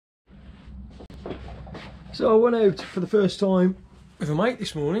So I went out for the first time with a mate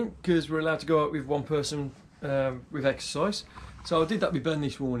this morning because we're allowed to go out with one person with exercise. So I did that with Ben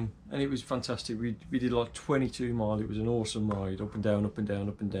this morning and it was fantastic. We did like 22 mile. It was an awesome ride, up and down, up and down,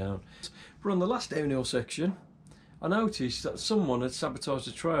 up and down. But on the last downhill section, I noticed that someone had sabotaged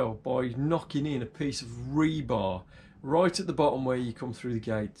the trail by knocking in a piece of rebar right at the bottom where you come through the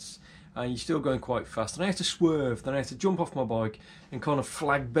gates, and you're still going quite fast. And I had to swerve, then I had to jump off my bike and kind of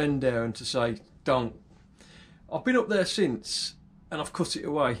flag Ben down to say, don't. I've been up there since and I've cut it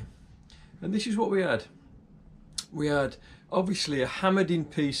away. And this is what we had. We had obviously a hammered in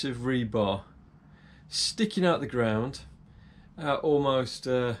piece of rebar sticking out the ground at almost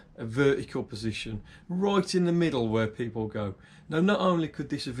a vertical position, right in the middle where people go. Now, not only could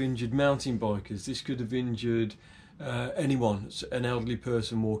this have injured mountain bikers, this could have injured anyone, an elderly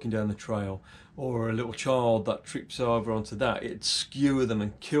person walking down the trail, or a little child that trips over onto that. It'd skewer them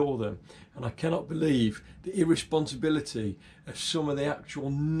and kill them. And I cannot believe the irresponsibility of some of the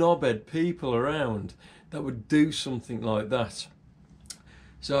actual knobhead people around that would do something like that.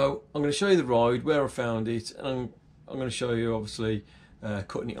 So I'm going to show you the ride, where I found it, and I'm going to show you obviously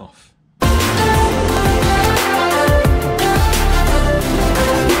cutting it off.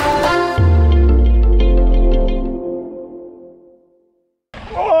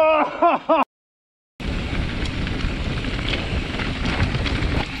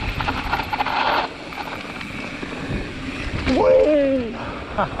 Whee!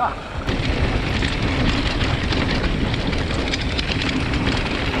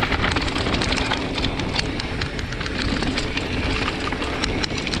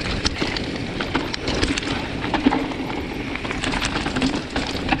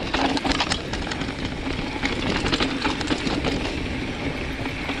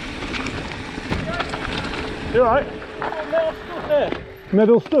 You alright?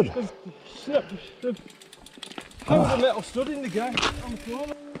 Metal stud there. Metal stud? Hammered a metal stud in the gate on the floor.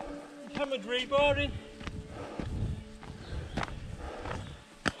 Hammered rebar in.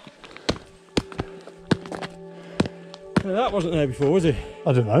 Now that wasn't there before, was it?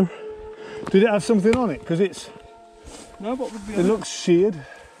 I don't know. Did it have something on it? Because it's... No, what would be on it? Looks sheared.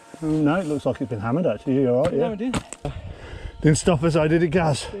 No, it looks like it's been hammered actually. You're alright, yeah? No, it didn't. Didn't stop us, I did it,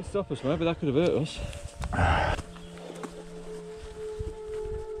 Gaz. Didn't stop us, mate, but that could have hurt us.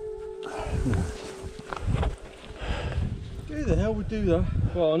 Who the hell would do that?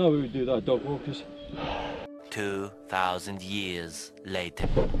 Well, I know we would do that, dog walkers. 2,000 years later.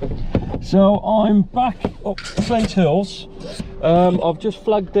 So I'm back up Flint Hills. I've just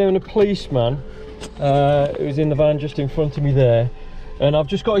flagged down a policeman who's in the van just in front of me there, and I've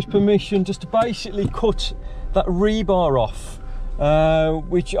just got his permission just to basically cut that rebar off,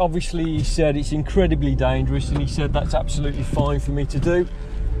 which obviously he said it's incredibly dangerous, and he said that's absolutely fine for me to do.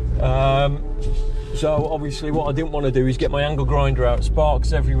 So obviously what I didn't want to do is get my angle grinder out,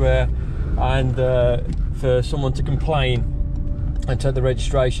 sparks everywhere, and for someone to complain and take the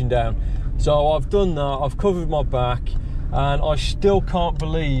registration down. So I've done that, I've covered my back, and I still can't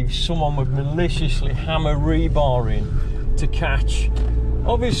believe someone would maliciously hammer rebar in to catch.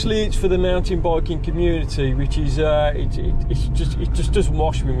 Obviously it's for the mountain biking community, which is it just doesn't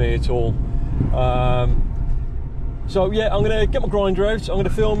wash with me at all. So yeah, I'm going to get my grinder out, I'm going to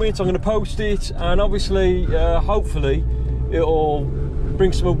film it, I'm going to post it, and obviously hopefully it'll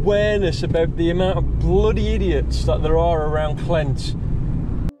bring some awareness about the amount of bloody idiots that there are around Clent.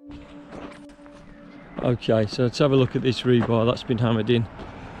 Okay, so let's have a look at this rebar that's been hammered in.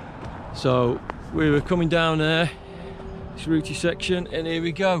 So we were coming down there, this rooty section, and here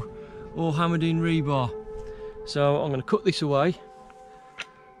we go, all hammered in rebar. So I'm going to cut this away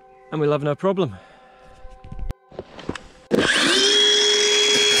and we'll have no problem.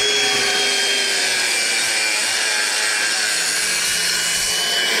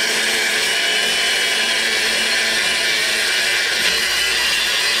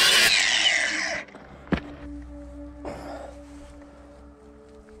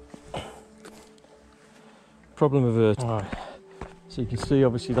 Problem averted. Right. So you can see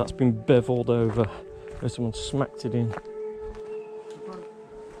obviously that's been beveled over where someone smacked it in.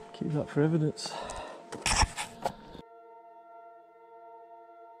 Keep that for evidence.